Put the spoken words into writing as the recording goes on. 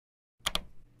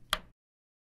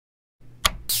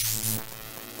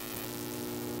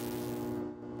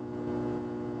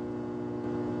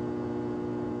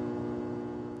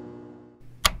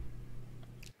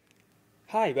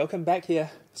Hi, welcome back here.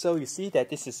 So you see that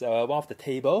this is one of the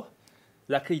table.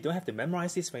 Luckily, you don't have to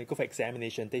memorize this when you go for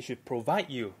examination. They should provide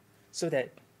you so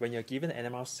that when you're given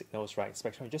NMR signals, right,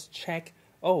 spectrum, you just check,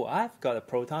 oh, I've got a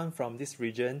proton from this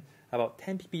region about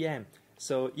 10 ppm.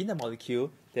 So in the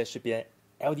molecule, there should be an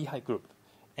aldehyde group.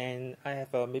 And I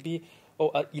have maybe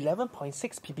 11.6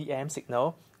 ppm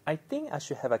signal. I think I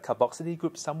should have a carboxylic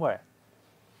group somewhere.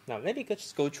 Now, let me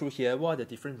just go through here what are the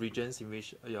different regions in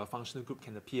which your functional group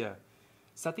can appear.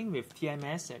 Starting with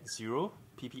TMS at 0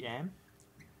 ppm,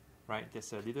 right,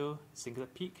 there's a little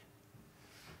singlet peak.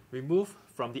 We move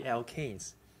from the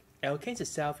alkanes. Alkanes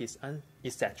itself is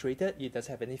saturated, it doesn't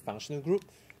have any functional group,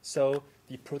 so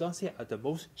the protons here are the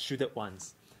most shielded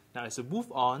ones. Now, as we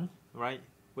move on, right,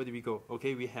 where do we go?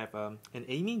 Okay, we have an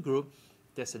amine group,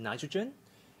 there's a nitrogen,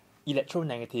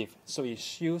 electronegative, so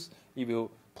it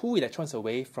will pull electrons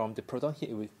away from the proton here,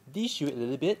 it will de-shield a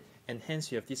little bit, and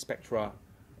hence you have this spectra.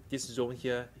 This zone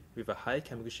here with a higher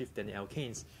chemical shift than the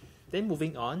alkanes. Then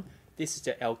moving on, this is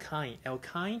the alkyne.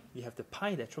 Alkyne, we have the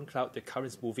pi electron cloud, the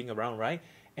currents moving around, right?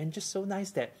 And just so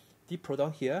nice that the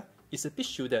proton here is a bit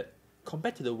shielded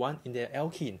compared to the one in the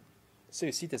alkene. So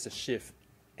you see there's a shift.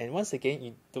 And once again,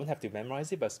 you don't have to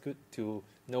memorize it, but it's good to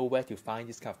know where to find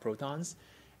these kind of protons.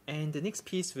 And the next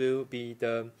piece will be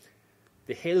the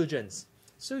halogens.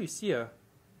 So you see a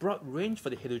broad range for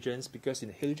the halogens because in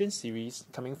the halogen series,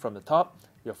 coming from the top,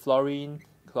 your fluorine,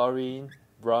 chlorine,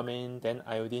 bromine, then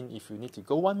iodine. If you need to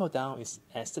go one more down, is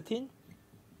astatine.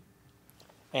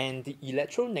 And the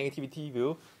electronegativity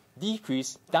will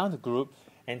decrease down the group,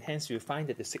 and hence you'll find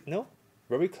that the signal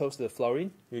very close to the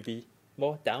fluorine will be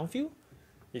more downfield.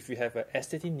 If you have an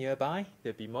astatine nearby,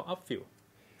 there'll be more upfield.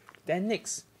 Then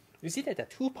next, you see that there are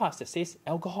two parts that says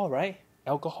alcohol, right?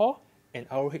 Alcohol and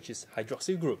ROH is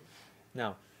hydroxyl group.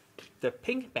 Now, the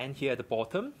pink band here at the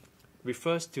bottom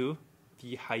refers to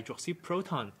the hydroxy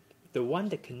proton, the one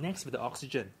that connects with the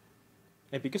oxygen.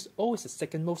 And because O is the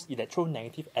second most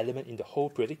electronegative element in the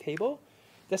whole periodic table,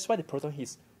 that's why the proton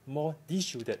is more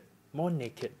de-shielded, more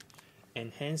naked,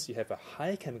 and hence you have a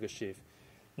high chemical shift.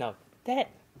 Now,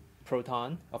 that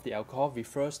proton of the alcohol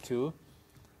refers to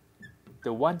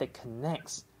the one that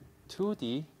connects to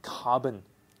the carbon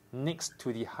next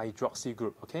to the hydroxy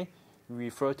group, okay? We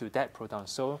refer to that proton,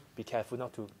 so be careful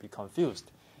not to be confused.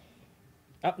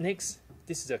 Up next,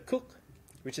 this is a cook,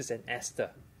 which is an ester.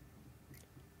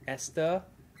 Ester,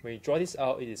 when you draw this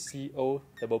out, it is CO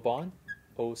double bond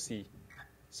OC.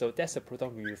 So that's the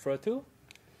proton we refer to.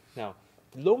 Now,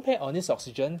 the lone pair on this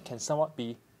oxygen can somewhat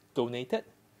be donated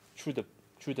through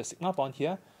the sigma bond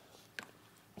here.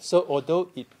 So although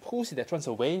it pulls electrons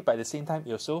away, but at the same time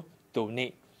it also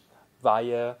donates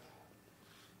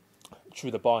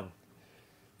through the bond.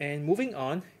 And moving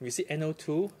on, we see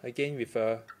NO2 again with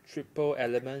a two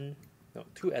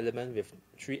element with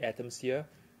 3 atoms here.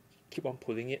 Keep on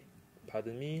pulling it.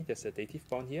 Pardon me, there's a dative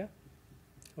bond here.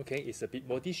 Okay, it's a bit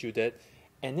more de-shielded.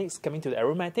 And next, coming to the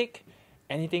aromatic,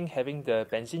 anything having the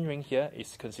benzene ring here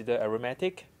is considered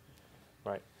aromatic,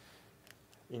 right?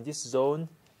 In this zone,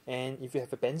 and if you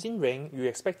have a benzene ring, you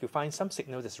expect to find some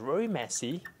signal that's very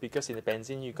messy because in the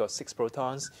benzene you got 6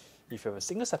 protons. If you have a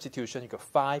single substitution, you got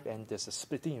 5, and there's a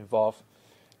splitting involved,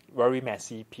 very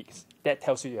messy peaks. That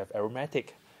tells you have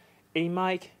aromatic.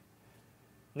 Amide,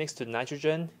 next to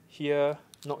nitrogen, here,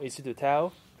 not easy to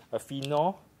tell. A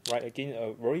phenol, right, again,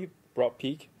 a very broad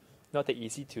peak, not that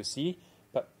easy to see.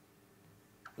 But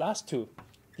last two,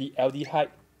 the aldehyde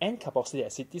and carboxylic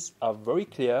acid, these are very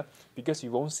clear because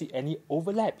you won't see any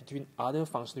overlap between other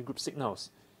functional group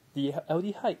signals. The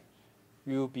aldehyde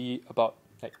will be about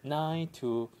like 9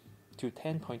 to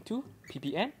 10.2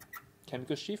 ppm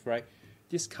chemical shift, right?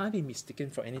 This can't be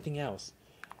mistaken for anything else.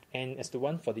 And as the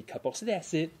one for the carboxylic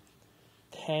acid,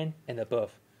 10 and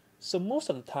above. So most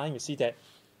of the time you see that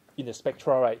in the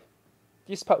spectra, right,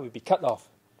 this part will be cut off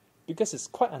because it's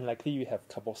quite unlikely you have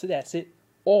carboxylic acid,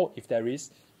 or if there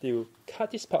is, they will cut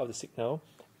this part of the signal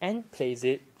and place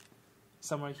it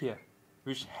somewhere here,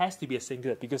 which has to be a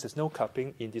singlet because there's no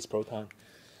coupling in this proton.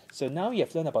 So now you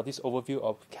have learned about this overview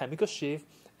of chemical shift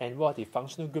and what are the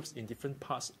functional groups in different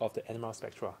parts of the NMR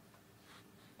spectra.